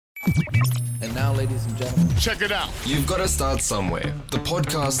And now, ladies and gentlemen, check it out. You've Got to Start Somewhere, the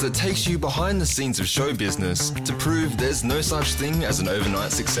podcast that takes you behind the scenes of show business to prove there's no such thing as an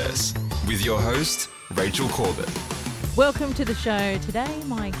overnight success. With your host, Rachel Corbett. Welcome to the show. Today,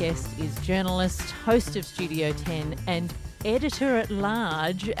 my guest is journalist, host of Studio 10 and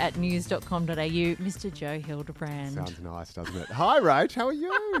editor-at-large at news.com.au, Mr. Joe Hildebrand. Sounds nice, doesn't it? Hi, Rach. How are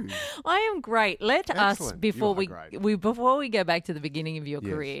you? I am great. Let us, Excellent. before You are before we go back to the beginning of your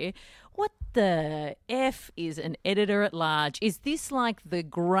career, what the F is an editor-at-large? Is this like the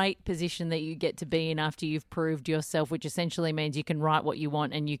great position that you get to be in after you've proved yourself, which essentially means you can write what you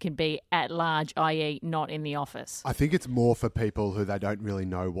want and you can be at large, i.e. not in the office? I think it's more for people who they don't really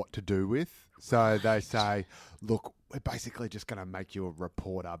know what to do with. So they say, look, we're basically just going to make you a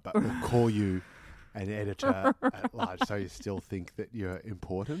reporter, but we'll call you an editor at large, so you still think that you're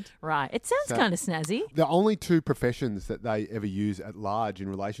important. Right. It sounds kind of snazzy. The only two professions that they ever use at large in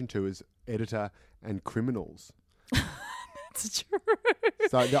relation to is editor and criminals. That's true.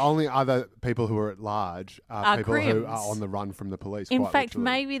 So the only other people who are at large are people who crims. are on the run from the police. In quite fact, literally.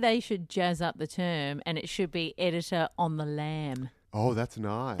 maybe they should jazz up the term and it should be editor on the lam. Oh, that's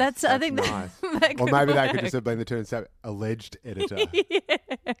nice. I think nice. that Or could maybe they work. could just have been the term, so alleged editor.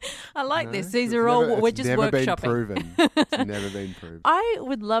 I like No, this. These it's are all, never- we're it's just never workshopping. been proven. It's never been proved. I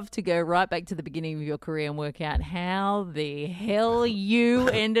would love to go right back to the beginning of your career and work out how the hell you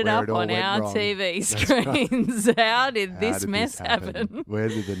ended Where up it all on went our wrong. TV That's right. screens. How did How this did mess happen? Where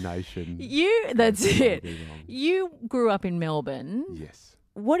did the nation... That's go it. wrong? You grew up in Melbourne. Yes.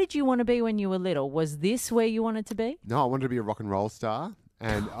 What did you want to be when you were little? Was this where you wanted to be? No, I wanted to be a rock and roll star.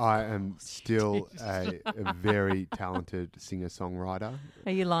 And I am still a very talented singer-songwriter.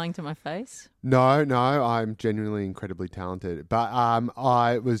 Are you lying to my face? No, I'm genuinely incredibly talented. But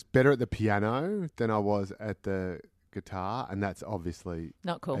I was better at the piano than I was at the guitar, and that's obviously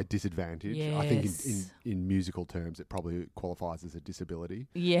Not cool. a disadvantage. I think Yes. in musical terms, it probably qualifies as a disability.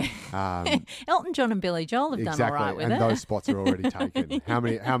 Yeah. Um, Elton John and Billy Joel have exactly, done all right with and it. those spots are already taken. How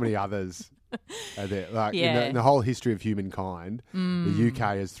many others are there? Like Yeah. in the whole history of humankind, Mm. the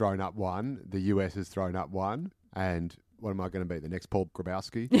UK has thrown up one, the US has thrown up one, and what am I going to be? The next Paul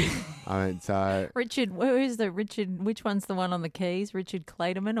Grabowski? I mean, so Richard, which one's the one on the keys? Richard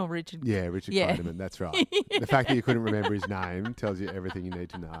Clayderman or Richard? yeah, Richard Yeah. Clayderman, that's right. The fact that you couldn't remember his name tells you everything you need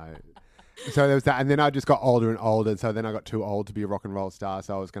to know. So there was that, and then I just got older and older, and so then I got too old to be a rock and roll star,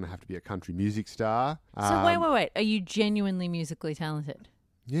 so I was going to have to be a country music star. So wait. Are you genuinely musically talented?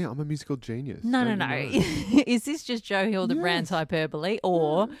 Yeah, I'm a musical genius. No. Don't you know? Is this just Joe Hildebrand's hyperbole,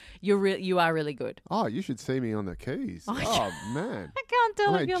 or you are really good? Oh, you should see me on the keys. Oh, Oh, man. I can't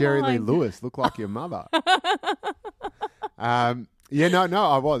tell I if made you're Jerry Lee lying. Lewis look like your mother. Yeah, no,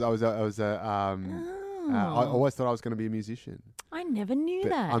 I was. I always thought I was going to be a musician. I never knew But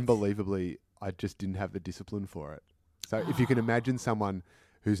that. unbelievably, I just didn't have the discipline for it. So if you can imagine someone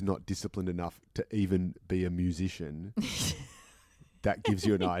who's not disciplined enough to even be a musician, that gives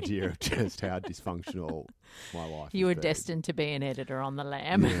you an idea of just how dysfunctional my life You were has been. destined to be an editor on the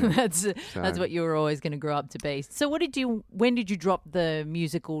lam. Yeah. That's what you were always going to grow up to be. So when did you drop the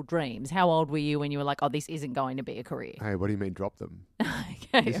musical dreams? How old were you when you were like, oh, this isn't going to be a career? Hey, what do you mean drop them?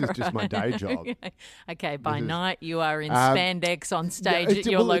 Okay, This is just my day job. Okay, by This is- night you are in Um, spandex on Yeah, stage it at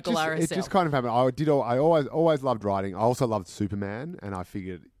ju- your well, it local just- RSL. It just kind of happened. I always loved writing. I also loved Superman, and I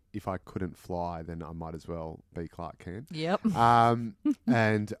figured if I couldn't fly, then I might as well be Clark Kent. Yep.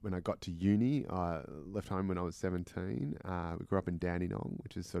 And when I got to uni, I left home when I was 17. We grew up in Dandenong,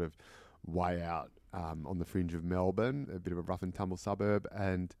 which is sort of way out on the fringe of Melbourne, a bit of a rough and tumble suburb.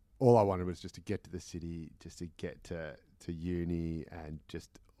 And all I wanted was just to get to the city, just to get to uni and just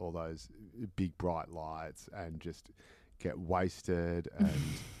all those big bright lights and just get wasted and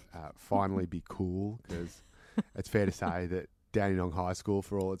finally be cool, because it's fair to say that Dandenong High School,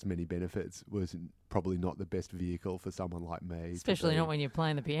 for all its many benefits, was probably not the best vehicle for someone like me. to Especially be not when you're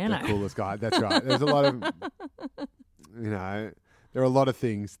playing the the piano. coolest guy. That's right. There's a lot of, there are a lot of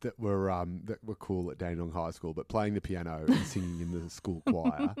things that were cool at Dandenong High School, but playing the piano and singing in the school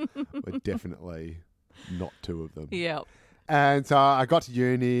choir were definitely not two of them. Yep. And so I got to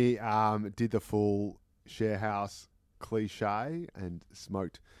uni, did the full share house cliche and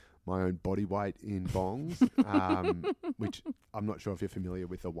smoked my own body weight in bongs, which I'm not sure if you're familiar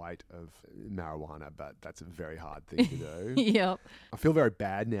with the weight of marijuana, but that's a very hard thing to do. Yep. I feel very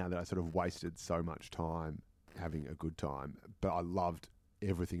bad now that I sort of wasted so much time having a good time, but I loved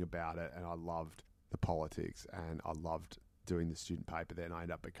everything about it, and I loved the politics, and I loved doing the student paper. Then I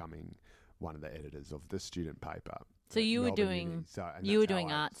ended up becoming one of the editors of the student paper. So at you were Melbourne doing- Uni. So, and you were that's how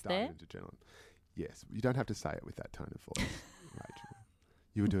doing I arts started there? into journalism. Yes, you don't have to say it with that tone of voice, Rachel.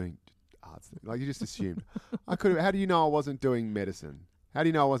 you were doing arts. Like, you just assumed. I could have. How do you know I wasn't doing medicine? How do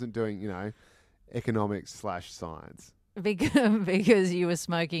you know I wasn't doing, economics/science? Because you were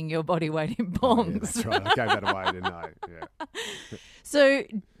smoking your body weight in bongs. Oh, yeah, that's right. I gave that away, didn't I? Yeah. So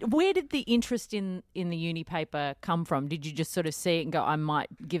where did the interest in the uni paper come from? Did you just sort of see it and go, I might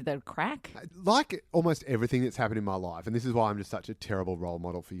give that a crack? Like almost everything that's happened in my life, and this is why I'm just such a terrible role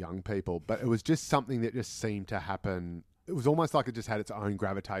model for young people, but it was just something that just seemed to happen. It was almost like it just had its own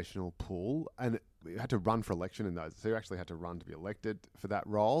gravitational pull, and you had to run for election in those. So you actually had to run to be elected for that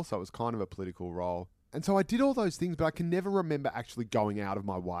role. So it was kind of a political role. And so I did all those things, but I can never remember actually going out of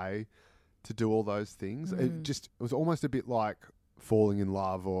my way to do all those things. It was almost a bit like falling in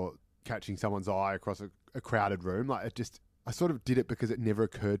love or catching someone's eye across a crowded room. Like, I sort of did it because it never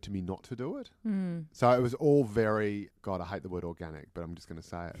occurred to me not to do it. So it was all very, God, I hate the word organic, but I'm just going to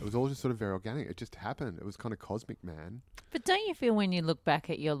say it. It was all just sort of very organic. It just happened. It was kind of cosmic, man. But don't you feel when you look back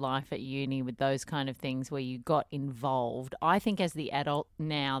at your life at uni with those kind of things where you got involved, I think as the adult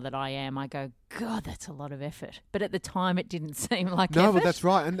now that I am, I go, God, that's a lot of effort. But at the time it didn't seem like effort. No, but that's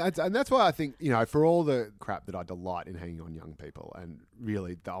right. And that's why I think, for all the crap that I delight in hanging on young people, and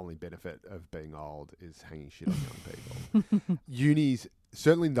really the only benefit of being old is hanging shit on young people. Unis,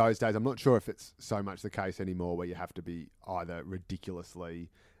 certainly in those days, I'm not sure if it's so much the case anymore where you have to be either ridiculously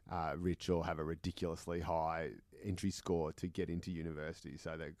rich or have a ridiculously high entry score to get into university.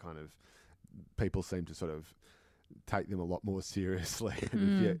 So they kind of, people seem to sort of take them a lot more seriously.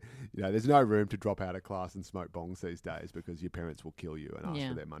 And if there's no room to drop out of class and smoke bongs these days because your parents will kill you and ask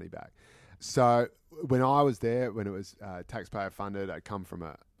for their money back. So when I was there, when it was taxpayer funded, I'd come from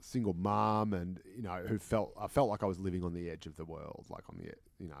a single mum, and I felt like I was living on the edge of the world, like on the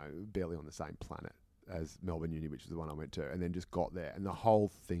barely on the same planet as Melbourne Uni, which is the one I went to, and then just got there, and the whole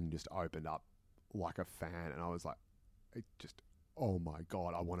thing just opened up like a fan, and I was like, oh my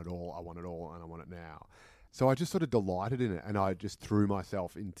God, I want it all, and I want it now. So I just sort of delighted in it, and I just threw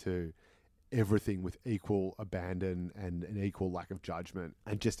myself into everything with equal abandon and an equal lack of judgment,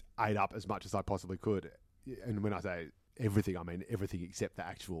 and just ate up as much as I possibly could. And when I say everything, I mean everything except the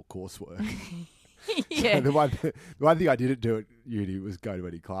actual coursework. Yeah. So the one thing I didn't do at uni was go to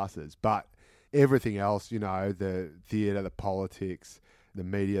any classes, but everything else, the theatre, the politics, the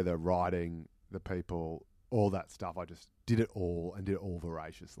media, the writing, the people, all that stuff, I just did it all and did it all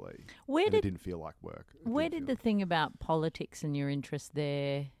voraciously. It didn't feel like work. Where did the thing about politics and your interest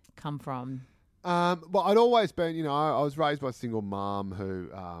there come from? Well, I'd always been, I was raised by a single mum who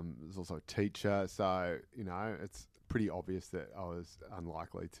was also a teacher. So, it's pretty obvious that I was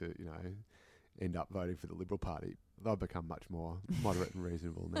unlikely to, end up voting for the Liberal Party. I've become much more moderate and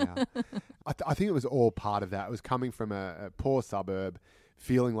reasonable now. I think it was all part of that. It was coming from a poor suburb,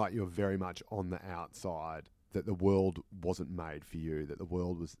 feeling like you were very much on the outside, that the world wasn't made for you, that the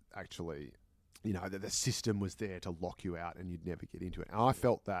world was actually, that the system was there to lock you out and you'd never get into it. And I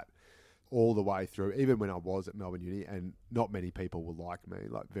felt that all the way through, even when I was at Melbourne Uni, and not many people were like me,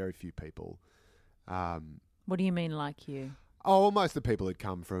 like very few people. What do you mean like you? Oh, well, most of the people had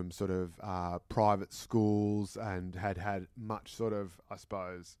come from sort of private schools and had much sort of, I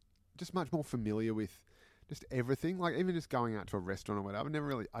suppose, just much more familiar with just everything. Like even just going out to a restaurant or whatever.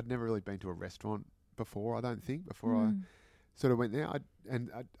 I'd never really been to a restaurant before, I don't think, before I sort of went there. I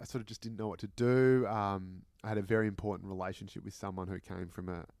sort of just didn't know what to do. I had a very important relationship with someone who came from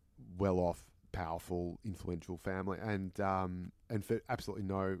a well-off, powerful, influential family. And for absolutely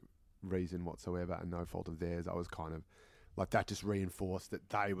no reason whatsoever and no fault of theirs, I was kind of like, that just reinforced that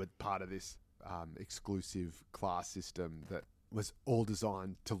they were part of this exclusive class system that was all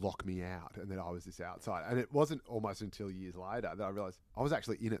designed to lock me out, and that I was this outside. And it wasn't almost until years later that I realised I was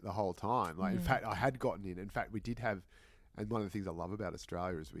actually in it the whole time. Like, in fact, I had gotten in. In fact, we did have, and one of the things I love about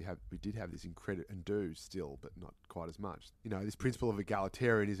Australia is we did have this incredible, and do still, but not quite as much, this principle of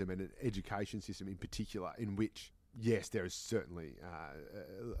egalitarianism and an education system in particular, in which, yes, there is certainly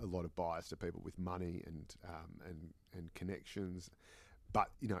a lot of bias to people with money and connections, but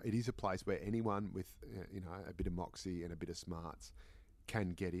it is a place where anyone with a bit of moxie and a bit of smarts can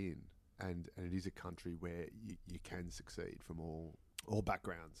get in, and it is a country where you can succeed from all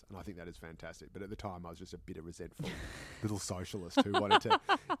backgrounds, and I think that is fantastic. But at the time, I was just a bit of resentful little socialist who wanted to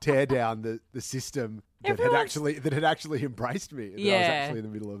tear down the system that had actually embraced me. And I was actually in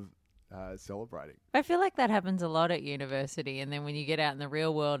the middle of celebrating. I feel like that happens a lot at university, and then when you get out in the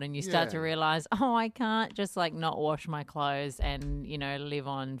real world and you start to realise, I can't just not wash my clothes and live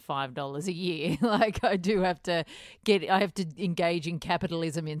on $5 a year. Like, I have to engage in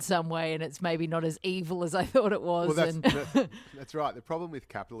capitalism in some way, and it's maybe not as evil as I thought it was. Well, that's right. The problem with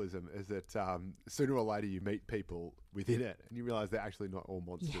capitalism is that sooner or later you meet people within it, and you realise they're actually not all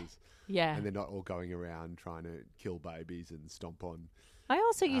monsters. Yeah. And they're not all going around trying to kill babies and stomp on. I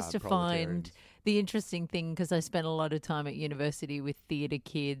also used to find proletarians. the interesting thing, because I spent a lot of time at university with theatre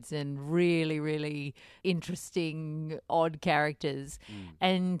kids and really, really interesting, odd characters.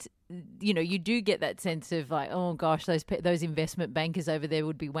 And, you know, you do get that sense of like, oh gosh, those investment bankers over there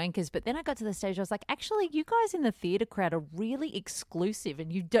would be wankers. But then I got to the stage, I was like, actually, you guys in the theatre crowd are really exclusive,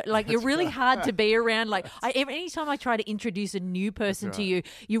 and you don't like. You're really hard to be around. Like, anytime I try to introduce a new person to you,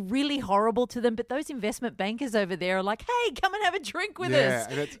 you're really horrible to them. But those investment bankers over there are like, hey, come and have a drink with us.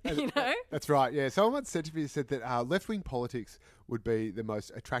 You know? That's right. Yeah. Someone once said to me that left-wing politics would be the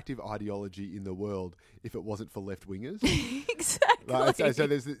most attractive ideology in the world if it wasn't for left-wingers. Exactly. Like, so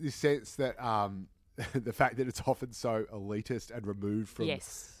there's this sense that the fact that it's often so elitist and removed from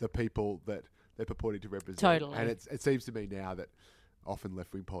the people that they're purporting to represent. Totally. And it seems to me now that often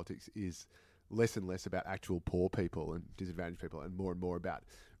left-wing politics is less and less about actual poor people and disadvantaged people, and more about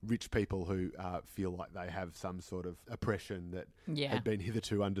rich people who feel like they have some sort of oppression that had been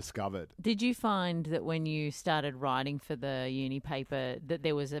hitherto undiscovered. Did you find that when you started writing for the uni paper that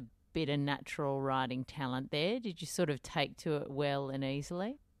there was a bit of natural writing talent there? Did you sort of take to it well and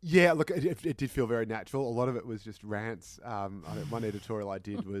easily? Yeah, look, it did feel very natural. A lot of it was just rants. One editorial I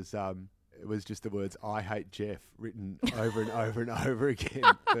did was it was just the words "I hate Jeff" written over and over and over again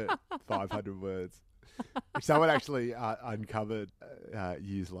for 500 words. Which someone actually uncovered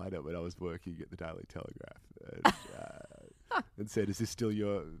years later when I was working at the Daily Telegraph and said, "Is this still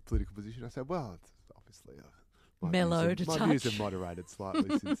your political position?" I said, "Well, it's obviously mellowed a touch. My views have moderated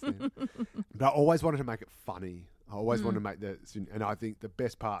slightly since then." But I always wanted to make it funny. I always wanted to make and I think the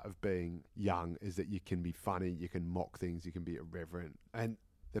best part of being young is that you can be funny, you can mock things, you can be irreverent. And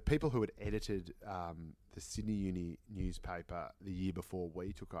the people who had edited the Sydney Uni newspaper the year before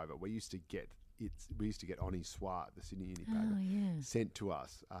we took over, we used to get Oni Swat, the Sydney Uni paper, sent to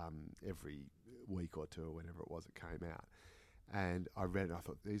us every week or two or whenever it was it came out. And I read it and I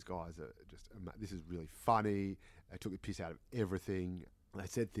thought, these guys are just, this is really funny. They took the piss out of everything. They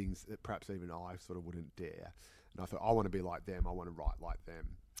said things that perhaps even I sort of wouldn't dare. And I thought, I want to be like them. I want to write like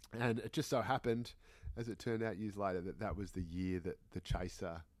them. And it just so happened, as it turned out years later, that was the year that The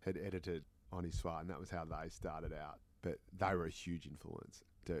Chaser had edited Oni Swat, and that was how they started out. But they were a huge influence.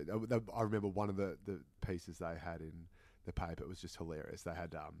 Dude, I remember one of the pieces they had in the paper. It was just hilarious. They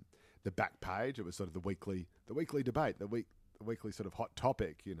had the back page. It was sort of the weekly debate, the weekly sort of hot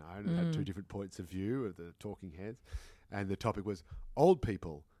topic, you know, and it had two different points of view of the talking heads. And the topic was old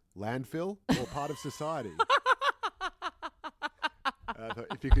people, landfill or part of society. I thought,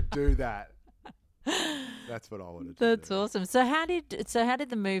 if you could do that, that's what I wanted to do. That's awesome. So how did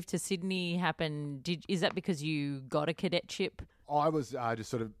the move to Sydney happen? Is that because you got a cadetship? I was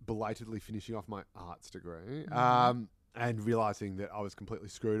just sort of belatedly finishing off my arts degree and realising that I was completely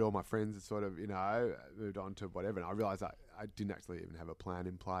screwed. All my friends had sort of, you know, moved on to whatever. And I realised I didn't actually even have a plan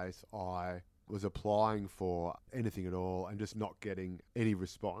in place. I was applying for anything at all and just not getting any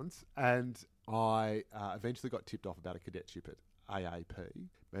response. And I eventually got tipped off about a cadetship at AAP,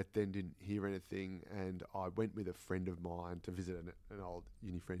 but then didn't hear anything, and I went with a friend of mine to visit an old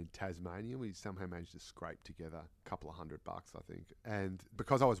uni friend in Tasmania. We somehow managed to scrape together a couple of $100, I think. And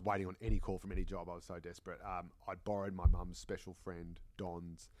because I was waiting on any call from any job, I was so desperate. I borrowed my mum's special friend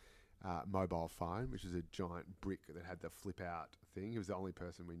Don's mobile phone, which is a giant brick that had the flip out thing. He was the only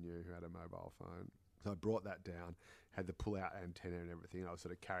person we knew who had a mobile phone. So I brought that down, had the pull-out antenna and everything, and I was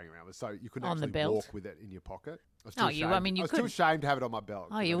sort of carrying around. So you couldn't actually walk with it in your pocket. I was too ashamed to have it on my belt.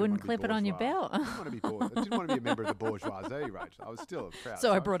 Oh, you wouldn't clip it on your belt? I didn't want to be a member of the bourgeoisie, Rachel. I was still a proud.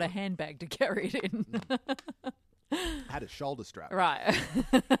 So I brought a handbag to carry it in. I had a shoulder strap. Right.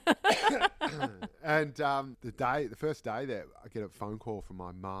 And the first day there, I get a phone call from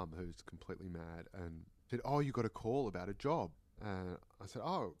my mum, who's completely mad, and said, "Oh, you got a call about a job." And I said,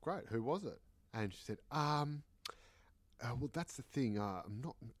 "Oh, great. Who was it?" And she said, well, that's the thing. I'm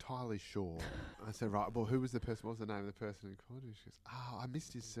not entirely sure. I said, right, well, who was the person? What was the name of the person who called you? She goes, I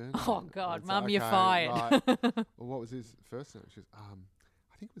missed his surname. Oh, God, Mum, okay, you're fired. Right. Well, what was his first name? She goes,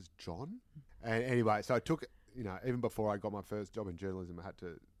 I think it was John. And anyway, so I took, you know, even before I got my first job in journalism, I had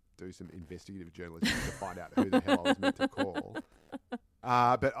to do some investigative journalism to find out who the hell I was meant to call.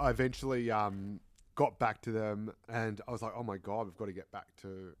 But I eventually got back to them, and I was like, oh, my God, we've got to get back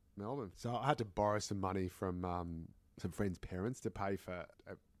to Melbourne. So I had to borrow some money from some friends' parents to pay for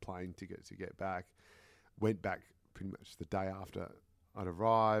a plane ticket to get back. Went back pretty much the day after I'd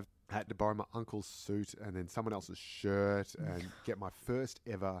arrived. Had to borrow my uncle's suit and then someone else's shirt and get my first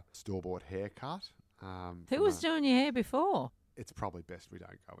ever store-bought haircut. Who was doing your hair before? It's probably best we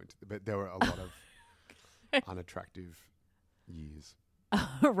don't go into it, but there were a lot of unattractive years.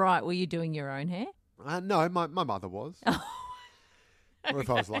 Right. Were you doing your own hair? No, my mother was. Or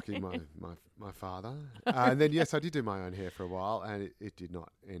if I was lucky, my father. And then, yes, I did do my own hair for a while, and it did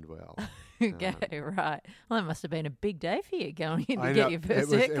not end well. Okay, right. Well, that must have been a big day for you going in to I get know, your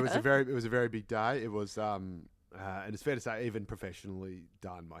first haircut. it was a very big day. It was, and it's fair to say, even professionally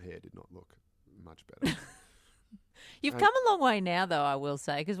done, my hair did not look much better. You've come a long way now, though, I will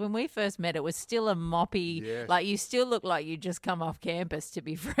say, because when we first met, it was still a moppy, Yes. like you still look like you just come off campus, to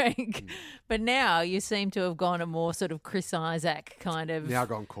be frank. But now you seem to have gone a more sort of Chris Isaac kind of... Now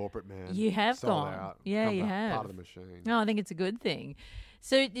gone corporate, man. You have Sold gone. out. Yeah, Become you that have. part of the machine. No, I think it's a good thing.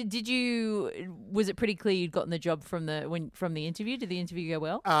 So was it pretty clear you'd gotten the job from the interview? Did the interview go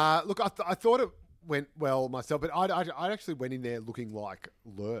well? Look, I thought it went well myself, but I actually went in there looking like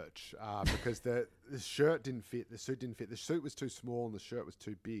Lurch because the shirt didn't fit, the suit didn't fit. The suit was too small and the shirt was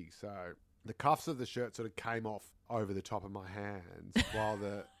too big. So the cuffs of the shirt sort of came off over the top of my hands while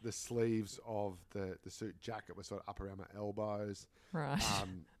the sleeves of the suit jacket were sort of up around my elbows. Right.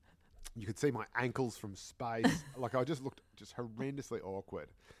 You could see my ankles from space. Like I just looked just horrendously awkward.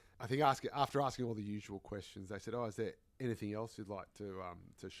 I think after asking all the usual questions, they said, "Oh, is there anything else you'd like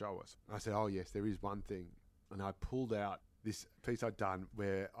to show us?" And I said, "Oh, yes, there is one thing." And I pulled out this piece I'd done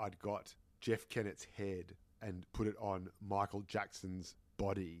where I'd got Jeff Kennett's head and put it on Michael Jackson's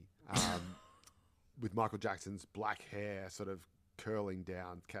body, with Michael Jackson's black hair sort of curling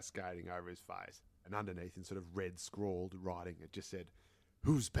down, cascading over his face, and underneath in sort of red scrawled writing, it just said,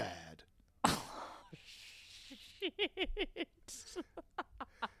 "Who's bad?"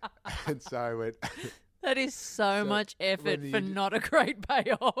 And so I went... That is so much effort when for the- not a great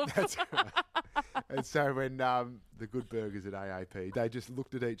payoff. That's right. And so when the good burgers at AAP, they just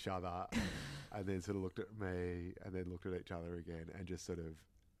looked at each other and then sort of looked at me and then looked at each other again and just sort of...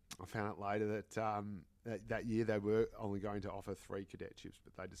 I found out later that that year they were only going to offer 3 cadetships,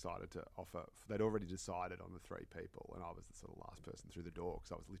 but they decided to offer... They'd already decided on the 3 people, and I was the sort of last person through the door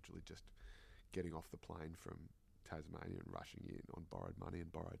because I was literally just getting off the plane from Tasmania and rushing in on borrowed money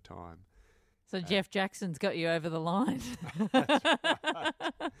and borrowed time. So Jeff Jackson's got you over the line.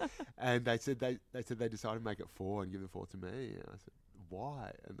 And they said they decided to make it 4 and give the 4 to me. And I said,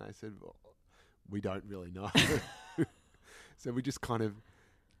 "Why?" And they said, "Well, we don't really know." So we just kind of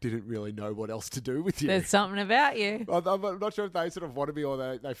didn't really know what else to do with you. There's something about you. I'm not sure if they sort of wanted me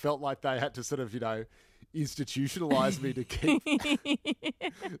or they felt like they had to sort of, institutionalize me to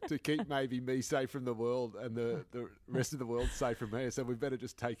keep maybe me safe from the world and the rest of the world safe from me. So we better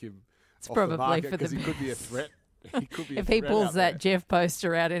just take him off probably the market for the because he could be a threat. He could be If a he threat pulls out that there. Jeff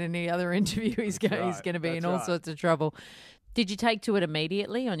poster out in any other interview, he's going right. to be in That's all right. sorts of trouble. Did you take to it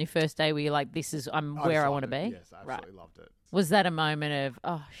immediately on your first day? Were you like, I'm where I want to be? Yes, I absolutely loved it. Was that a moment of,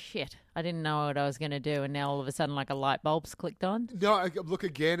 oh, shit, I didn't know what I was going to do, and now all of a sudden like a light bulb's clicked on? No, look,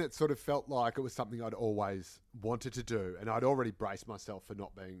 again, it sort of felt like it was something I'd always wanted to do, and I'd already braced myself for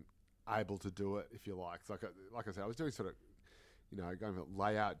not being able to do it, if you like. It's like I said, I was doing sort of, going for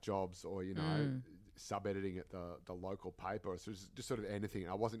layout jobs or, sub-editing at the local paper, or just sort of anything.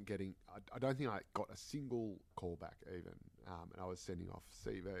 I wasn't getting, I don't think I got a single callback even, and I was sending off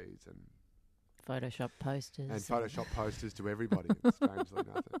CVs and Photoshop posters. and Photoshop posters to everybody, and strangely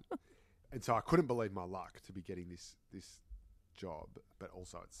nothing. And so I couldn't believe my luck to be getting this job, but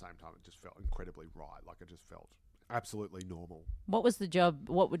also at the same time it just felt incredibly right. Like it just felt absolutely normal. What was the job?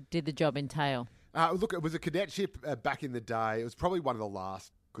 Did the job entail? Look, it was a cadetship back in the day. It was probably one of the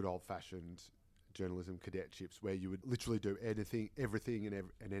last good old-fashioned journalism cadetships where you would literally do anything, everything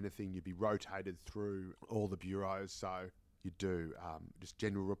and anything. You'd be rotated through all the bureaus. So you'd do just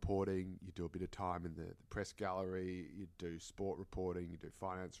general reporting, you'd do a bit of time in the press gallery, you'd do sport reporting, you'd do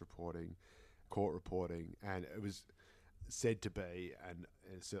finance reporting, court reporting, and it was said to be, and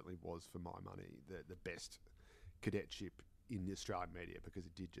it certainly was for my money, the best cadetship in the Australian media because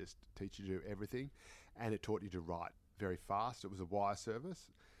it did just teach you to do everything, and it taught you to write very fast. It was a wire service,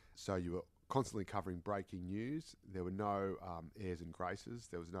 so you were constantly covering breaking news. There were no airs and graces.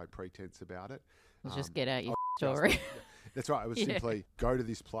 There was no pretense about it. Just get out your story. That's right. It was simply go to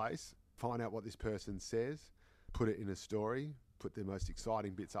this place, find out what this person says, put it in a story, put the most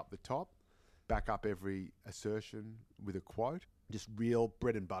exciting bits up the top, back up every assertion with a quote. Just real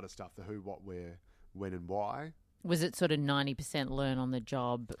bread and butter stuff, the who, what, where, when and why. Was it sort of 90% learn on the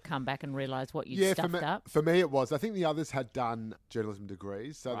job, come back and realise what you'd stuffed up? For me it was. I think the others had done journalism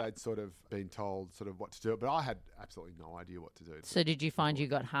degrees, so they'd sort of been told sort of what to do, but I had absolutely no idea what to do. So did you find you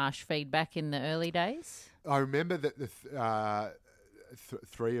got harsh feedback in the early days? I remember that the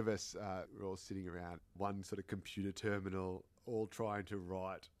 3 of us were all sitting around one sort of computer terminal, all trying to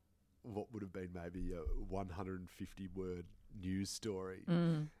write what would have been maybe a 150-word news story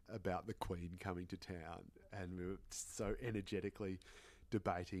about the Queen coming to town, and we were so energetically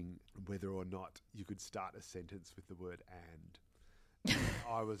debating whether or not you could start a sentence with the word "and."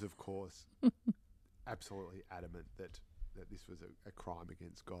 I was, of course, absolutely adamant that this was a crime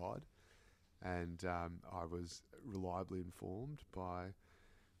against God, and I was reliably informed by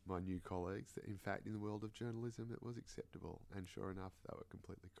my new colleagues that, in fact, in the world of journalism, it was acceptable. And sure enough, they were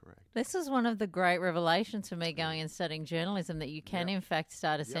completely correct. This is one of the great revelations for me going and studying journalism, that you can, in fact,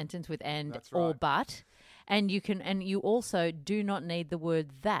 start a sentence with "and" or "but." And you also do not need the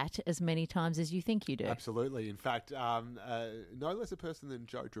word "that" as many times as you think you do. Absolutely. In fact, no less a person than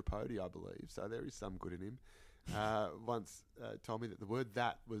Joe Tripodi, I believe, so there is some good in him, once told me that the word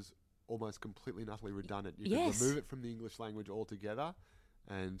 "that" was almost completely and utterly redundant. You could remove it from the English language altogether,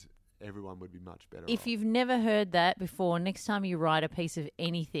 and everyone would be much better If off. you've never heard that before, next time you write a piece of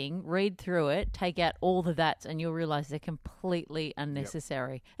anything, read through it, take out all the "that's," and you'll realise they're completely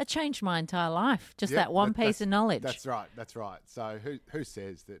unnecessary. It changed my entire life, just that one piece of knowledge. That's right. So who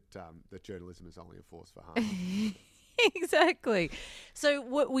says that journalism is only a force for harm? Exactly. So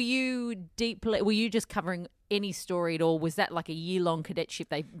what were you just covering any story at all? Was that like a year-long cadetship?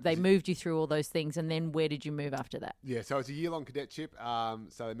 They moved you through all those things, and then where did you move after that? Yeah, so it's a year-long cadetship.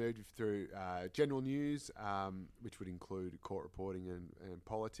 So they moved you through general news, which would include court reporting and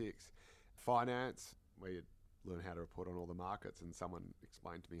politics, finance, where you learn how to report on all the markets, and someone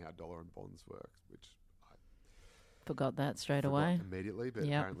explained to me how dollar and bonds work, which Forgot that straight forgot away. immediately, but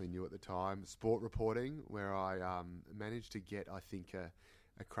apparently knew at the time. Sport reporting, where I managed to get, I think,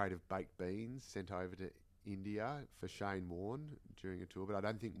 a crate of baked beans sent over to India for Shane Warne during a tour, but I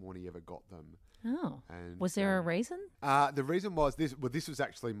don't think Warney ever got them. Oh. And, Was there a reason? The reason was this. Well, this was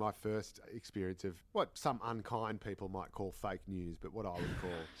actually my first experience of what some unkind people might call fake news, but what I would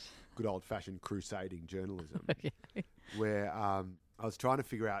call good old-fashioned crusading journalism, where I was trying to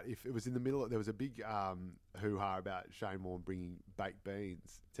figure out if it was in the middle. There was a big hoo-ha about Shane Warne bringing baked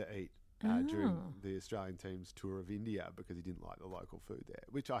beans to eat during the Australian team's tour of India because he didn't like the local food there,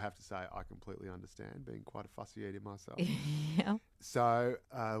 which I have to say I completely understand, being quite a fussy eater myself. Yeah. So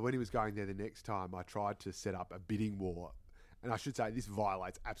when he was going there the next time, I tried to set up a bidding war. And I should say this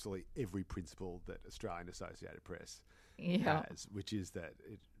violates absolutely every principle that Australian Associated Press has, which is that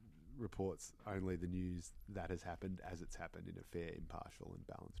it reports only the news that has happened as it's happened in a fair, impartial and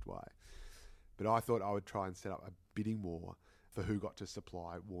balanced way. But I thought I would try and set up a bidding war for who got to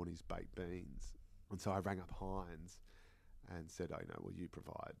supply Warney's baked beans. And so I rang up Heinz and said, will you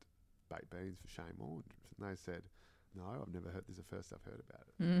provide baked beans for Shane Warne? And they said, no, I've never heard. This is the first I've heard about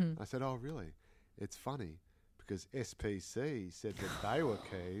it. I said, oh, really? It's funny because SPC said that they were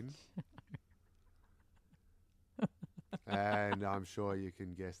keen. And I'm sure you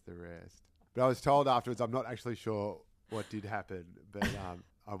can guess the rest. But I was told afterwards, I'm not actually sure what did happen, but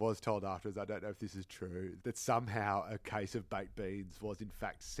I was told afterwards, I don't know if this is true, that somehow a case of baked beans was in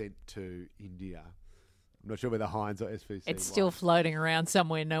fact sent to India. I'm not sure whether Heinz or SPC It's still floating around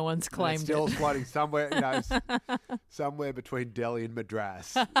somewhere. No one's claimed it's still it. floating somewhere, somewhere between Delhi and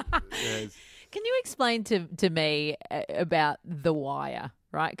Madras. Can you explain to me about The Wire,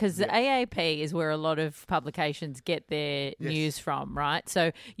 right? Because the AAP is where a lot of publications get their news from, right?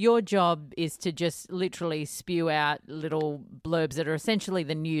 So your job is to just literally spew out little blurbs that are essentially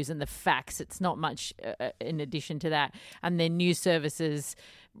the news and the facts. It's not much in addition to that. And then news services,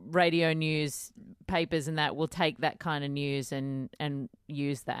 radio news, papers and that will take that kind of news and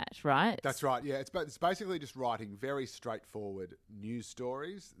use that, right? That's right, yeah. It's basically just writing very straightforward news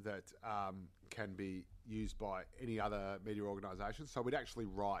stories that can be used by any other media organisation. So we'd actually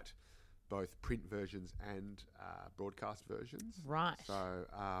write both print versions and broadcast versions. Right.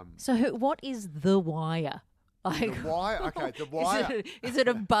 So, what is The Wire? The Wire? Okay, The Wire... Is it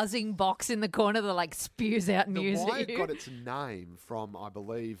a buzzing box in the corner that spews out news The Wire at you? got its name from, I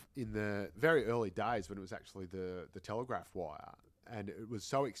believe, in the very early days when it was actually the telegraph wire. And it was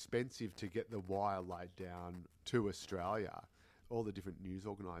so expensive to get the wire laid down to Australia, all the different news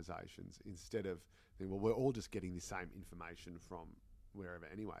organisations, instead of thinking, well, we're all just getting the same information from wherever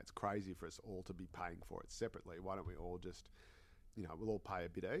anyway. It's crazy for us all to be paying for it separately. Why don't we all just, we'll all pay a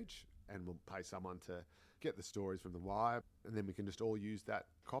bit each and we'll pay someone to get the stories from the Wire, and then we can just all use that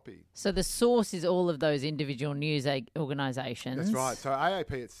copy. So the source is all of those individual news organisations. That's right. So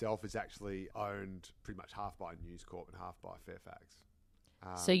AAP itself is actually owned pretty much half by News Corp and half by Fairfax.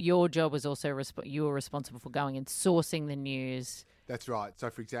 So your job was also you were responsible for going and sourcing the news. That's right.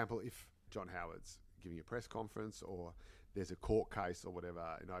 So, for example, if John Howard's giving a press conference or there's a court case or whatever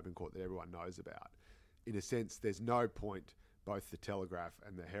in open court that everyone knows about, in a sense, there's no point both the Telegraph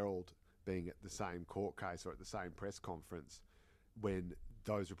and the Herald being at the same court case or at the same press conference, when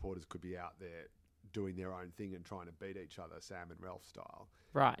those reporters could be out there doing their own thing and trying to beat each other, Sam and Ralph style.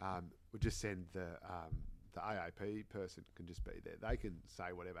 Right. We'll just send the AAP person can just be there. They can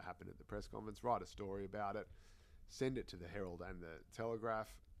say whatever happened at the press conference, write a story about it, send it to the Herald and the Telegraph.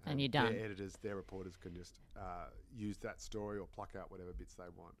 And you're done. Their editors, their reporters can just use that story or pluck out whatever bits they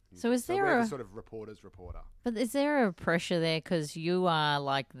want. So is there we're a the sort of reporter's reporter? But is there a pressure there because you are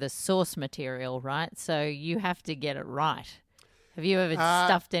like the source material, right? So you have to get it right. Have you ever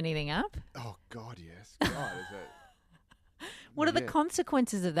stuffed anything up? Oh God, yes. God, is it? What are the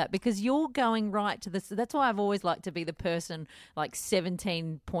consequences of that? Because you're going right to this. That's why I've always liked to be the person like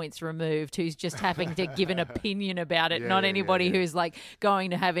 17 points removed who's just having to give an opinion about it, not anybody who's like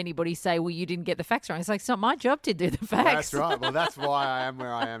going to have anybody say, well, you didn't get the facts right. It's like, it's not my job to do the facts. That's right. Well, that's why I am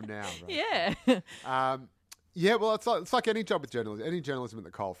where I am now. Right? Yeah. Yeah, well, it's like any job with journalism. Any journalism at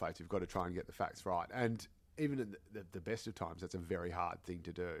the coalface, you've got to try and get the facts right. And even in the best of times, that's a very hard thing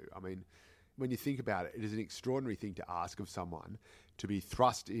to do. I mean, when you think about it, it is an extraordinary thing to ask of someone to be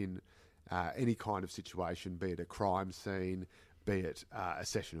thrust in any kind of situation, be it a crime scene, be it a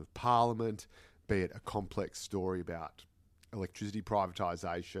session of Parliament, be it a complex story about electricity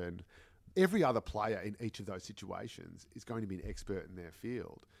privatisation. Every other player in each of those situations is going to be an expert in their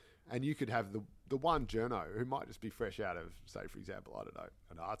field. And you could have the one journo who might just be fresh out of, say, for example, I don't know,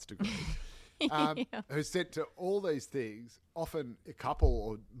 an arts degree, who's sent to all these things, often a couple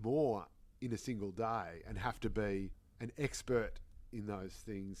or more in a single day, and have to be an expert in those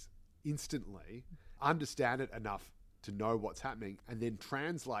things instantly, understand it enough to know what's happening, and then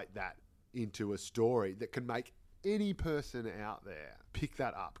translate that into a story that can make any person out there pick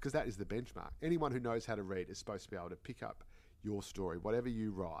that up, because that is the benchmark. Anyone who knows how to read is supposed to be able to pick up your story, whatever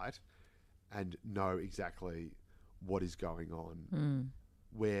you write, and know exactly what is going on.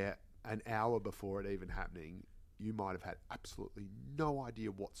 Where an hour before it even happening, you might have had absolutely no idea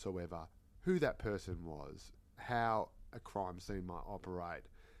whatsoever who that person was, how a crime scene might operate,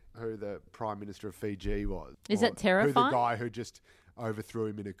 who the Prime Minister of Fiji was. Is that terrifying? Who the guy who just overthrew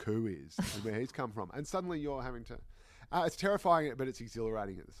him in a coup is and where he's come from. And suddenly you're having to... it's terrifying, but it's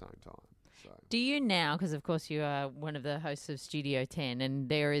exhilarating at the same time. So. Do you now, because of course you are one of the hosts of Studio 10,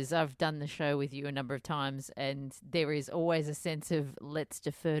 and I've done the show with you a number of times, and there is always a sense of let's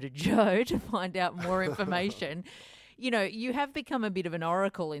defer to Joe to find out more information. You know, you have become a bit of an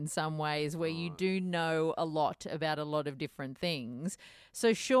oracle in some ways where you do know a lot about a lot of different things.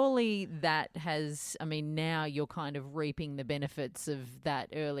 So surely that has, I mean, now you're kind of reaping the benefits of that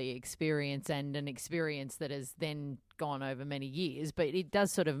early experience and an experience that has then gone over many years. But it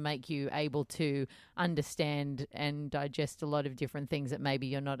does sort of make you able to understand and digest a lot of different things that maybe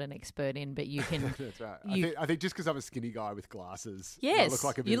you're not an expert in, but you can... That's right. I think just because I'm a skinny guy with glasses, yes, I look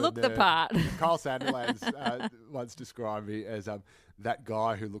like a bit you of look a the nerd. part. Kyle Sandilands once described me as that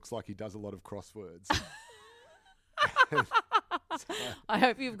guy who looks like he does a lot of crosswords. I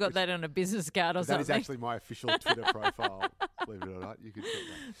hope you've got that on a business card or something. That is actually my official Twitter profile, believe it or not. You could check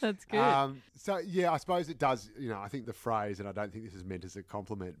that. That's good. So, yeah, I suppose it does, I think the phrase, and I don't think this is meant as a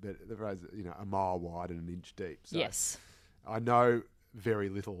compliment, but the phrase, a mile wide and an inch deep. So yes. I know very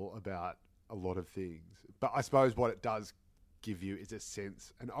little about a lot of things, but I suppose what it does give you is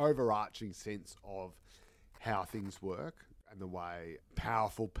an overarching sense of how things work and the way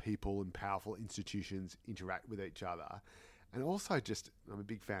powerful people and powerful institutions interact with each other. And also I'm a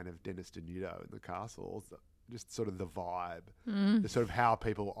big fan of Dennis Denuto and the Castle, just sort of the vibe, the sort of how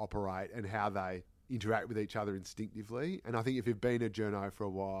people operate and how they interact with each other instinctively. And I think if you've been a journo for a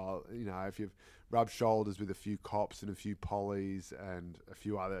while, if you've rubbed shoulders with a few cops and a few pollies and a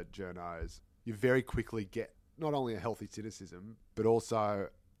few other journos, you very quickly get not only a healthy cynicism, but also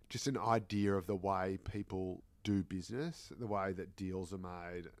just an idea of the way people do business, the way that deals are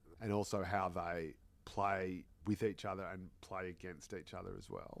made, and also how they play with each other and play against each other as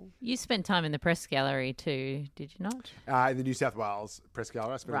well. You spent time in the press gallery too, did you not? In the New South Wales press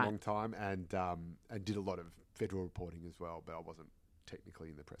gallery, I spent a long time and did a lot of federal reporting as well, but I wasn't technically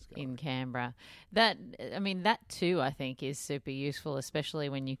in the press gallery. In Canberra. That too, I think, is super useful, especially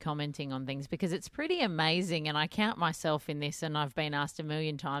when you're commenting on things, because it's pretty amazing, and I count myself in this, and I've been asked a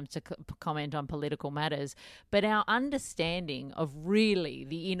million times to comment on political matters, but our understanding of really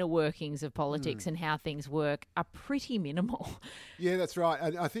the inner workings of politics and how things work are pretty minimal. Yeah, that's right.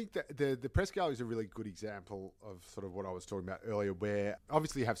 And I think that the press gallery is a really good example of sort of what I was talking about earlier, where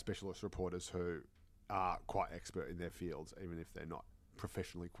obviously you have specialist reporters who are quite expert in their fields, even if they're not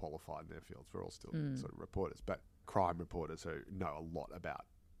professionally qualified in their fields. We're all still sort of reporters, but crime reporters who know a lot about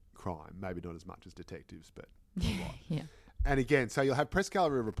crime, maybe not as much as detectives, but a lot. Yeah. And again, so you'll have press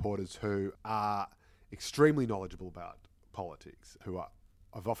gallery reporters who are extremely knowledgeable about politics,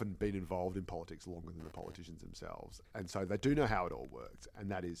 I've often been involved in politics longer than the politicians themselves. And so they do know how it all works. And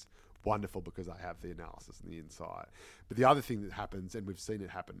that is wonderful because they have the analysis and the insight. But the other thing that happens, and we've seen it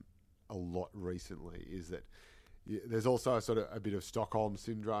happen a lot recently, is that there's also sort of a bit of Stockholm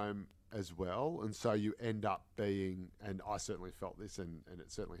syndrome as well. And so you end up being, and I certainly felt this, and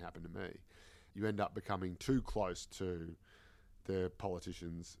it certainly happened to me, you end up becoming too close to the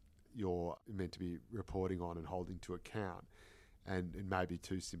politicians you're meant to be reporting on and holding to account, and maybe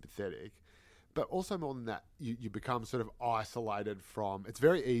too sympathetic. But also more than that, you become sort of isolated from... It's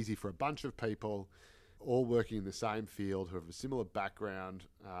very easy for a bunch of people all working in the same field who have a similar background,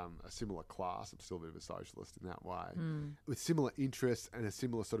 a similar class. I'm still a bit of a socialist in that way, with similar interests and a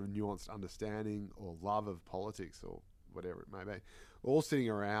similar sort of nuanced understanding or love of politics or whatever it may be, all sitting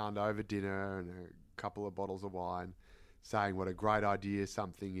around over dinner and a couple of bottles of wine, saying what a great idea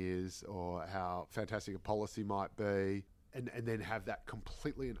something is or how fantastic a policy might be, and then have that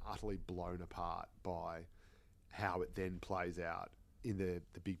completely and utterly blown apart by how it then plays out in the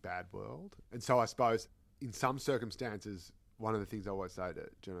big bad world. And so I suppose in some circumstances, one of the things I always say to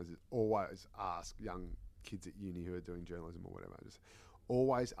journalists is always ask young kids at uni who are doing journalism or whatever, just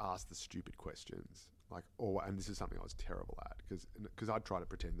always ask the stupid questions. And this is something I was terrible at because I'd try to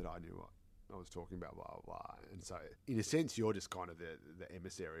pretend that I knew what I was talking about, blah, blah, blah. And so in a sense, you're just kind of the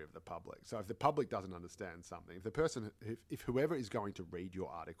emissary of the public. So if the public doesn't understand something, if whoever is going to read your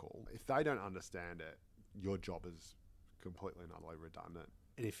article, if they don't understand it, your job is completely and utterly redundant.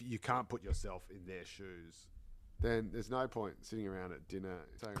 And if you can't put yourself in their shoes, then there's no point sitting around at dinner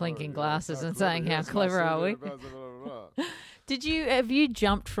saying, clinking glasses and saying, how clever are we? Have you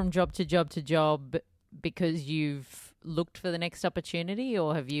jumped from job to job to job because you've looked for the next opportunity,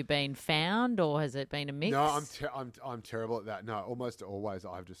 or have you been found, or has it been a mix? No, I'm terrible at that. No, almost always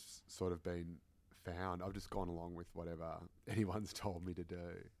I've just sort of been found. I've just gone along with whatever anyone's told me to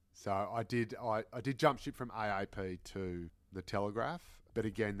do. So I did jump ship from AAP to the Telegraph, but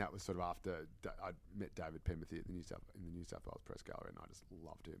again that was sort of after I met David Pemberthy in the New South Wales Press Gallery, and I just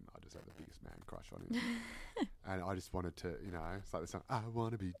loved him. I just had the biggest man crush on him, and I just wanted to, it's like the song, I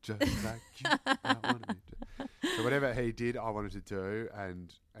want to be just like you. I want to be just... So whatever he did, I wanted to do,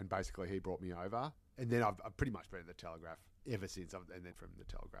 and basically he brought me over, and then I've pretty much been at the Telegraph ever since. And then from the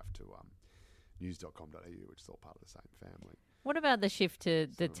Telegraph to news.com.au, which is all part of the same family. What about the shift to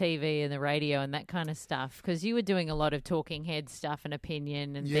the TV and the radio and that kind of stuff? Because you were doing a lot of talking head stuff and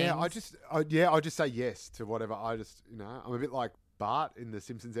opinion and things. I just say yes to whatever. I just, I'm a bit like Bart in the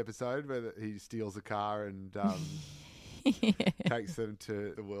Simpsons episode where he steals a car and takes them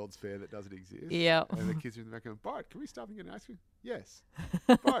to the World's Fair that doesn't exist. Yeah. And the kids are in the back going, Bart, can we stop and get an ice cream? Yes.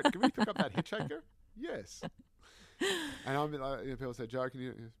 Bart, can we pick up that hitchhiker? Yes. And I'm like, people say, Joe, can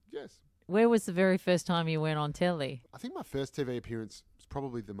you? Yes. Where was the very first time you went on telly? I think my first TV appearance was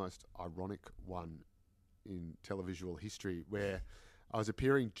probably the most ironic one in televisual history, where I was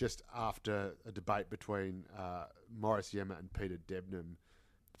appearing just after a debate between Maurice Yemma and Peter Debnam.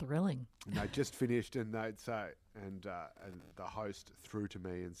 Thrilling. And they just finished, and they'd say, and the host threw to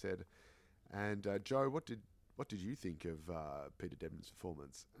me and said, "And Joe, what did you think of Peter Debnam's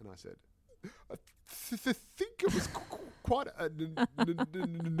performance?" And I said, I think it was quite a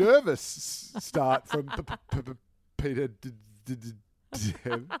nervous start from Peter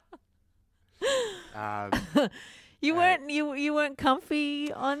Deb. You weren't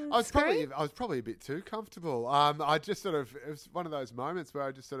comfy on screen? I was probably a bit too comfortable. I just sort of, it was one of those moments where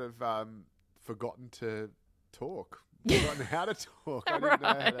I just sort of forgotten to talk. Forgotten how to talk. I didn't know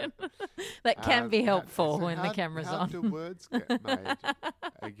how to, that can be helpful when the camera's on. How do words get made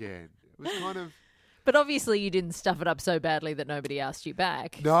again? It was kind of... But obviously you didn't stuff it up so badly that nobody asked you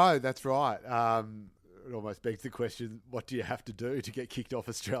back. No, that's right. It almost begs the question, what do you have to do to get kicked off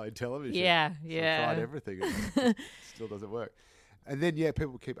Australian television? Yeah. I tried everything. It still doesn't work. And then,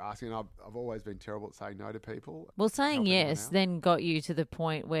 people keep asking. I've always been terrible at saying no to people. Well, saying yes then got you to the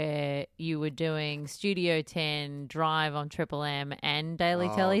point where you were doing Studio 10, Drive on Triple M and Daily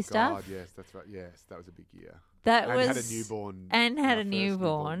Telly stuff. God, yes, that's right. Yes, that was a big year. Had a newborn. And had a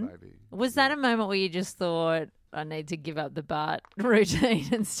newborn. Baby. Was that a moment where you just thought, I need to give up the Bart routine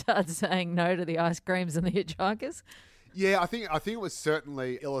and start saying no to the ice creams and the hitchhikers? Yeah, I think it was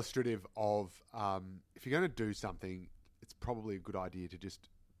certainly illustrative of if you're going to do something, it's probably a good idea to just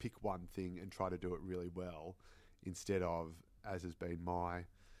pick one thing and try to do it really well, instead of, as has been my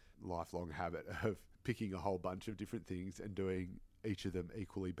lifelong habit, of picking a whole bunch of different things and doing each of them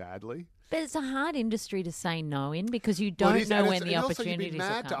equally badly. But it's a hard industry to say no in because you Well, it don't is, know and when the and also you'd be opportunities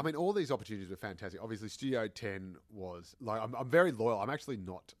mad will to- come. I mean, all these opportunities were fantastic. Obviously, Studio 10 was like I'm very loyal. I'm actually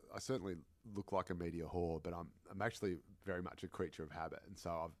not. I certainly look like a media whore, but I'm actually very much a creature of habit, and so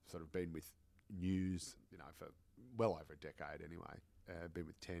I've sort of been with news, for well over a decade anyway. Been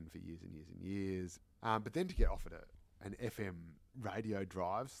with 10 for years and years and years. But then to get offered an FM radio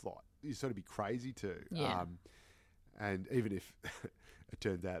drive slot, you sort of be crazy to. Yeah. And even if it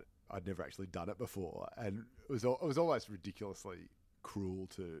turns out I'd never actually done it before, and it was almost ridiculously cruel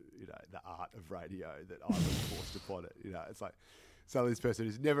to the art of radio that I was forced upon it. It's like suddenly this person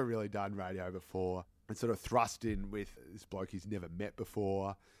who's never really done radio before and sort of thrust in with this bloke he's never met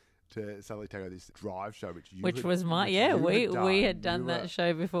before to suddenly take over this drive show, which was my we had done that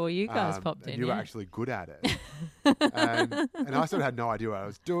show before you guys popped in. You were actually good at it, and I sort of had no idea what I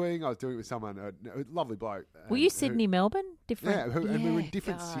was doing. I was doing it with someone, a lovely bloke. Were you Sydney, Melbourne? Different? Yeah, and we were in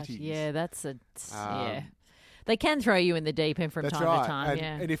different cities. Yeah, that's yeah. They can throw you in the deep end from That's time right. to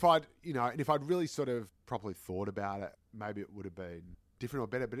time. And if I'd really sort of properly thought about it, maybe it would have been different or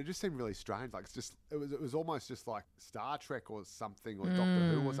better. But it just seemed really strange. Like it was almost just like Star Trek or something, or Doctor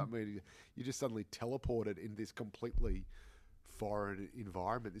Who or something. You just suddenly teleported in this completely foreign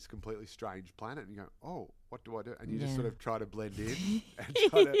environment, this completely strange planet, and you go, "Oh, what do I do?" And you just sort of try to blend in and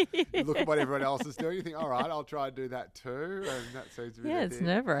try to look at what everyone else is doing. You think, "All right, I'll try and do that too," and that seems a bit. Yeah, it's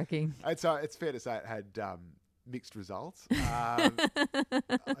nerve-wracking. And so it's fair to say it had mixed results. I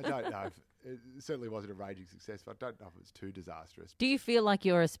don't know. It certainly wasn't a raging success, but I don't know if it was too disastrous. Do you feel like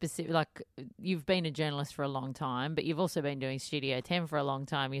you're you've been a journalist for a long time, but you've also been doing Studio 10 for a long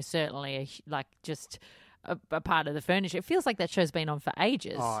time? You're certainly just a part of the furniture. It feels like that show's been on for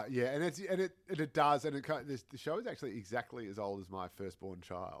ages. Oh yeah, and it does, and the show is actually exactly as old as my firstborn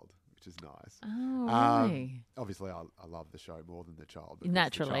child, which is nice. Oh, really? Obviously, I love the show more than the child. Because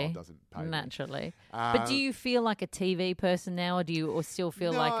Naturally, the child doesn't pay me. Naturally. But do you feel like a TV person now, or do you still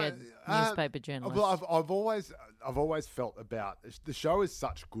feel like a newspaper journalist? Well, I've always felt about the show is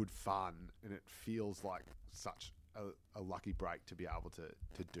such good fun, and it feels like such a lucky break to be able to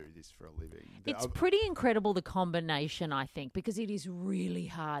do this for a living. It's pretty incredible, the combination, I think, because it is really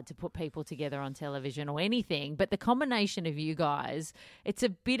hard to put people together on television or anything. But the combination of you guys, it's a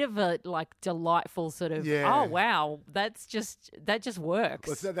bit of a delightful sort of, oh wow, that just works.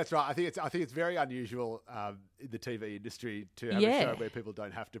 Well, so that's right. I think it's very unusual in the TV industry to have a show where people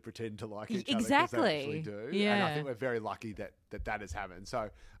don't have to pretend to like each other because they actually do. Yeah. And I think we're very lucky that has happened. So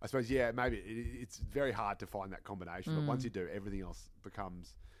I suppose maybe it's very hard to find that combination. But once you do, everything else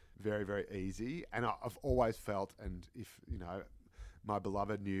becomes very, very easy. And I've always felt, and if my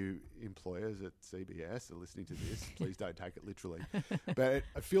beloved new employers at CBS are listening to this, please don't take it literally. But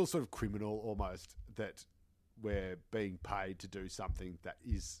it feels sort of criminal almost that we're being paid to do something that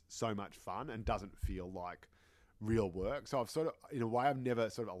is so much fun and doesn't feel like real work. So I've sort of, in a way, I've never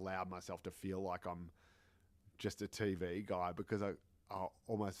sort of allowed myself to feel like I'm just a TV guy, because I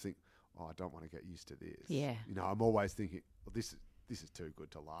almost think, I don't want to get used to this. Yeah. I'm always thinking, well, this is too good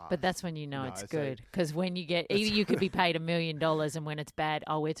to last. But that's when it's good. Because when you get, either you could be paid $1 million, and when it's bad,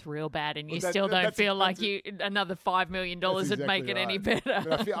 it's real bad, and you still don't feel like another $5 million would make it any better.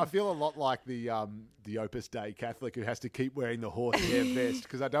 But I feel a lot like the Opus Dei Catholic who has to keep wearing the horsehair vest,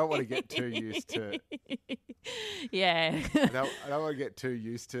 because I don't want to get too used to. Yeah. I don't want to get too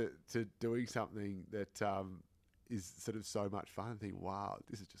used to doing something that is sort of so much fun and think, wow,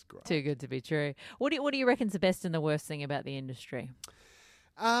 this is just great. Too good to be true. What do you reckon's the best and the worst thing about the industry?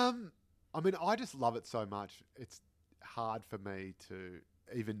 I mean, I just love it so much. It's hard for me to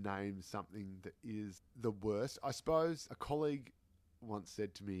even name something that is the worst. I suppose a colleague once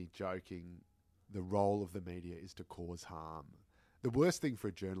said to me, joking, the role of the media is to cause harm. The worst thing for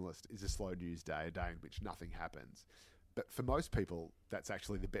a journalist is a slow news day, a day in which nothing happens. But for most people, that's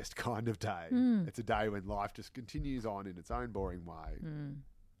actually the best kind of day. It's a day when life just continues on in its own boring way.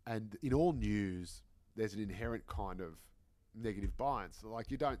 And in all news, there's an inherent kind of negative bias.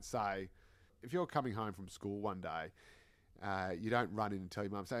 Like, you don't say, if you're coming home from school one day, you don't run in and tell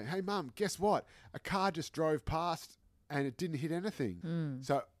your mum, say, hey, mum, guess what? A car just drove past and it didn't hit anything.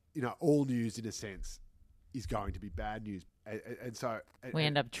 So, all news, in a sense, is going to be bad news. And so we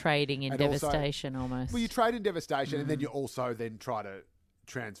end up trading in devastation almost. Well, you trade in devastation, and then you also then try to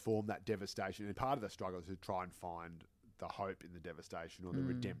transform that devastation. And part of the struggle is to try and find the hope in the devastation or the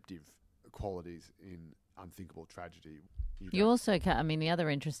redemptive qualities in unthinkable tragedy. You also, I mean, the other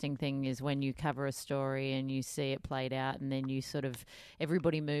interesting thing is when you cover a story and you see it played out and then you sort of,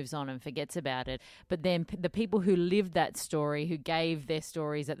 everybody moves on and forgets about it. But then the people who lived that story, who gave their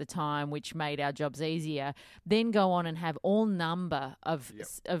stories at the time, which made our jobs easier, then go on and have all number of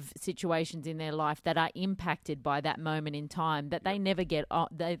situations in their life that are impacted by that moment in time that they never get on,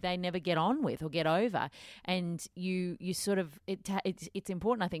 they never get on with or get over. And you sort of, it's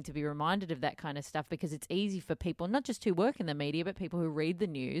important, I think, to be reminded of that kind of stuff, because it's easy for people, not just who work in the media, but people who read the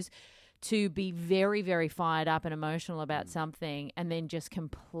news, to be very, very fired up and emotional about something and then just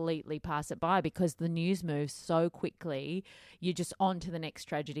completely pass it by because the news moves so quickly. You're just on to the next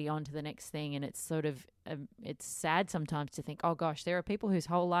tragedy, on to the next thing. And it's sort of, it's sad sometimes to think, oh gosh, there are people whose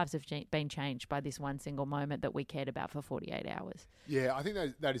whole lives have been changed by this one single moment that we cared about for 48 hours. Yeah, I think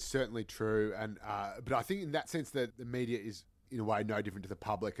that is certainly true. And but I think in that sense that the media is, in a way, no different to the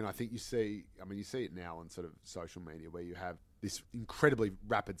public. And I think you see it now on sort of social media where you have this incredibly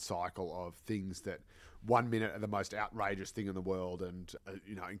rapid cycle of things that 1 minute are the most outrageous thing in the world and,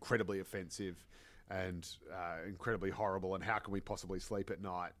 incredibly offensive and incredibly horrible, and how can we possibly sleep at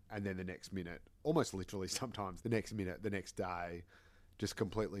night? And then the next minute, almost literally sometimes the next minute, the next day, just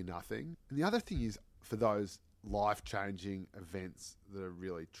completely nothing. And the other thing is, for those life-changing events that are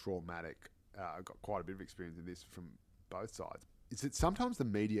really traumatic, I've got quite a bit of experience in this from both sides, is that sometimes the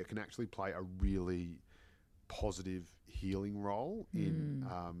media can actually play a really positive healing role in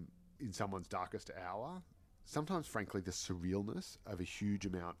someone's darkest hour. Sometimes, frankly, the surrealness of a huge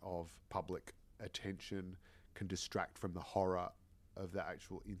amount of public attention can distract from the horror of the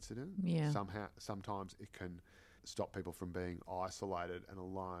actual incident. Yeah. Sometimes it can stop people from being isolated and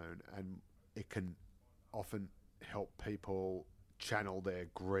alone, and it can often help people channel their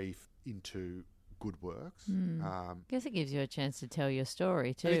grief into good works. I guess it gives you a chance to tell your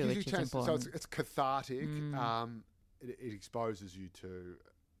story too, which is important. So it's cathartic. It exposes you to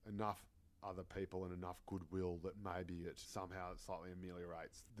enough other people and enough goodwill that maybe it somehow slightly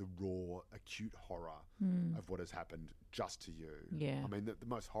ameliorates the raw, acute horror of what has happened just to you. Yeah. I mean, the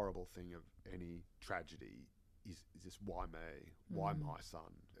most horrible thing of any tragedy is this: why me? Why my son?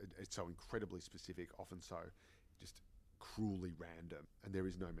 It's so incredibly specific, often so just cruelly random, and there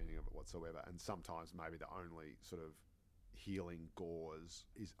is no meaning of it whatsoever. And sometimes maybe the only sort of healing gauze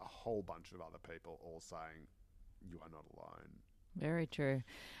is a whole bunch of other people all saying, you are not alone. Very true.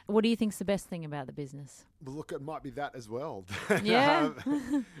 What do you think's the best thing about the business? Well, look, it might be that as well. Yeah.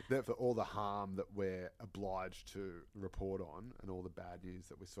 That for all the harm that we're obliged to report on and all the bad news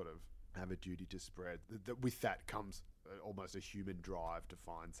that we sort of have a duty to spread, that with that comes almost a human drive to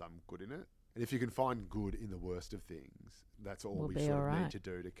find some good in it. And if you can find good in the worst of things, that's all we sort of need to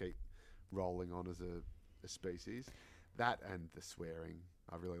do to keep rolling on as a species. That and the swearing.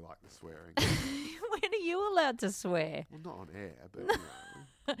 I really like the swearing. When are you allowed to swear? Well, not on air, but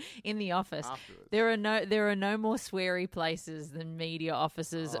in the office. Afterwards. There are no more sweary places than media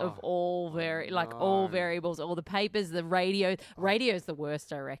offices of all all variables, all the papers, the radio. Radio's the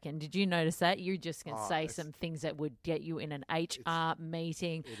worst, I reckon. Did you notice that? You just can say some things that would get you in an HR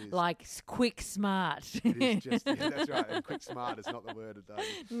meeting, like quick smart. It is just, that's right. And quick smart is not the word of the day.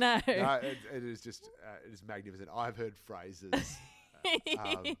 No, it is just, it is magnificent. I've heard phrases,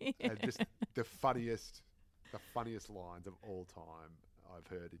 and just the funniest lines of all time I've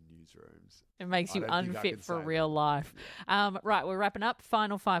heard in newsrooms. It makes you unfit for real life. Right, we're wrapping up.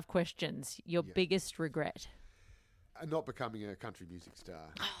 Final 5 questions. Your biggest regret? Not becoming a country music star.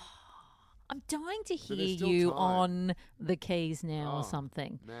 I'm dying to hear you on the keys now or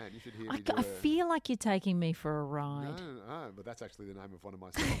something. Man, you should hear me I feel like you're taking me for a ride. No, but that's actually the name of one of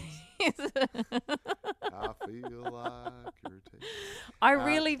my songs. I feel like you're taking... I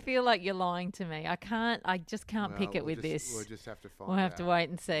really feel like you're lying to me. I just can't pick it with this. We'll just have to find out. We'll have to wait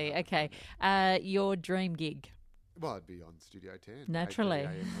and see. Okay. Your dream gig? Well, I'd be on Studio 10. Naturally. 8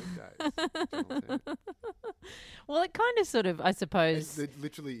 AM weekdays. Well, it kind of sort of, I suppose. It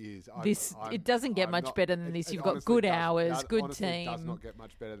literally is. It doesn't get much better than this. You've got good hours, good team. It does not get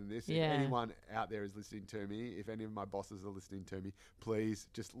much better than this. Yeah. If anyone out there is listening to me, if any of my bosses are listening to me, please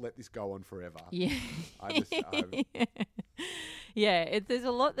just let this go on forever. Yeah. There's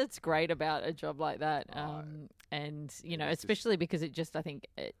a lot that's great about a job like that. And, especially because it just, I think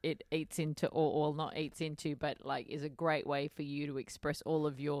it eats into, or not eats into, but like is a great way for you to express all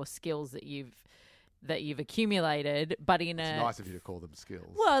of your skills that you've accumulated, but in it's nice of you to call them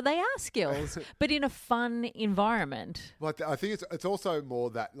skills. Well, they are skills, but in a fun environment. Well, I think it's also more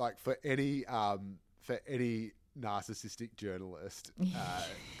that, like, for any narcissistic journalist,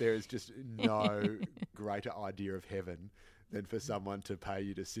 there is just no greater idea of heaven than for someone to pay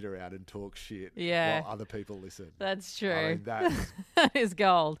you to sit around and talk shit Yeah. while other people listen. That's true. I mean, that That is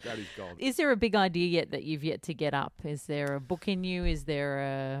gold. is gold. Is there a big idea yet that you've yet to get up? Is there a book in you? Is there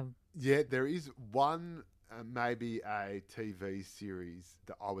a... Yeah, there is one, maybe a TV series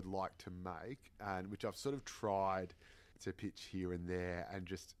that I would like to make, and which I've sort of tried to pitch here and there, and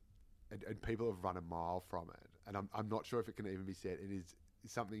just and people have run a mile from it, and I'm not sure if it can even be said. It is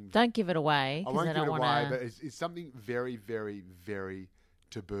something. Don't give it away. I 'cause won't I give it don't away, wanna... but it's something very, very, very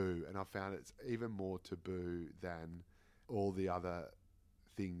taboo, and I found it's even more taboo than all the other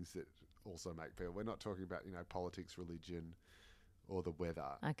things that also make people. We're not talking about politics, religion, or the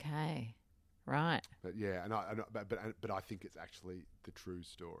weather. Okay. Right. But yeah, but I think it's actually the true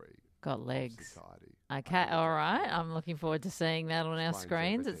story Got of legs. society. Okay, all right. I'm looking forward to seeing that on our Explains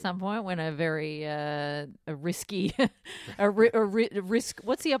screens at everything. some point when a very a risky, risk.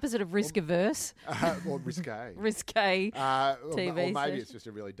 What's the opposite of risk averse? Or risque. Risque. Or TV maybe session. it's just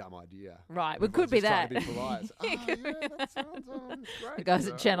a really dumb idea. Right, it could be Everyone's that. just trying to be polite. That sounds great. The guys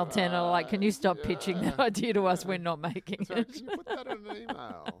at Channel 10 are like, can you stop pitching that idea to us? We're not making So it. can you put that in an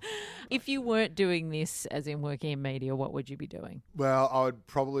email? If you weren't doing this, as in working in media, what would you be doing? Well, I would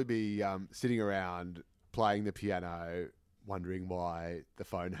probably be sitting around playing the piano, wondering why the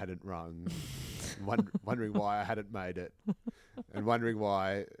phone hadn't rung, wondering why I hadn't made it, and wondering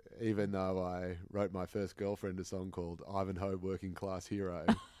why, even though I wrote my first girlfriend a song called Ivanhoe Working Class Hero,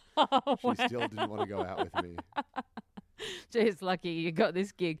 she still didn't want to go out with me. Geez, lucky you got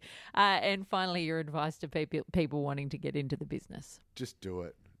this gig. And finally, your advice to people wanting to get into the business. Just do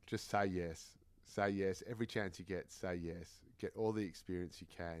it. Just say yes. Say yes. Every chance you get, say yes. Get all the experience you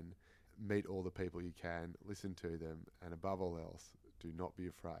can. Meet all the people you can. Listen to them. And above all else, do not be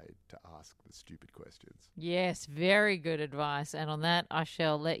afraid to ask the stupid questions. Yes, very good advice. And on that, I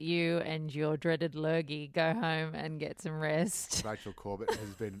shall let you and your dreaded lurgy go home and get some rest. Rachel Corbett, it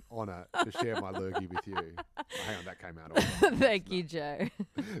has been an honour to share my lurgy with you. Oh, hang on, that came out all right. Thank you, Joe.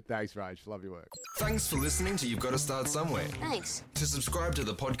 Thanks, Rach. Love your work. Thanks for listening to You've Got to Start Somewhere. Thanks. To subscribe to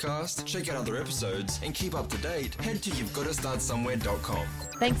the podcast, check out other episodes, and keep up to date, head to you'vegottostartsomewhere.com.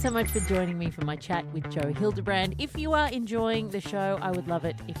 Thanks so much for joining me for my chat with Joe Hildebrand. If you are enjoying the show, I would love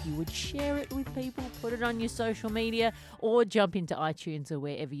it if you would share it with people, put it on your social media, or jump into iTunes or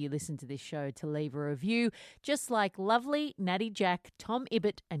wherever you listen to this show to leave a review, just like lovely Natty Jack, Tom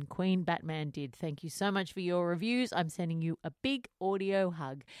Ibbott, and Queen Batman did. Thank you so much for your reviews. I'm sending you a big audio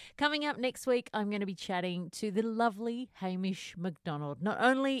hug. Coming up next week, I'm going to be chatting to the lovely Hamish McDonald. Not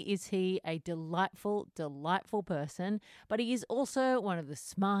only is he a delightful, delightful person, but he is also one of the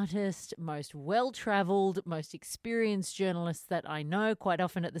smartest, most well-travelled, most experienced journalists that I know. Quite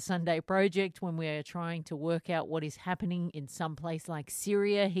often at the Sunday Project, when we are trying to work out what is happening in some place like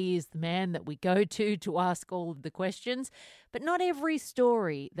Syria, he is the man that we go to ask all of the questions. But not every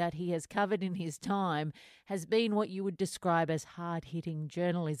story that he has covered in his time has been what you would describe as hard-hitting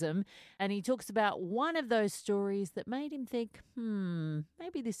journalism. And he talks about one of those stories that made him think,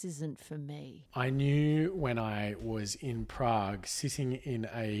 maybe this isn't for me. I knew when I was in Prague, sitting in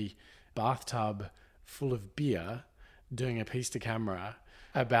a bathtub full of beer, doing a piece to camera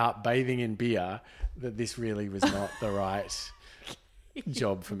about bathing in beer, that this really was not the right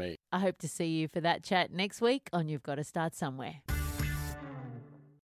job for me. I hope to see you for that chat next week on You've Got to Start Somewhere.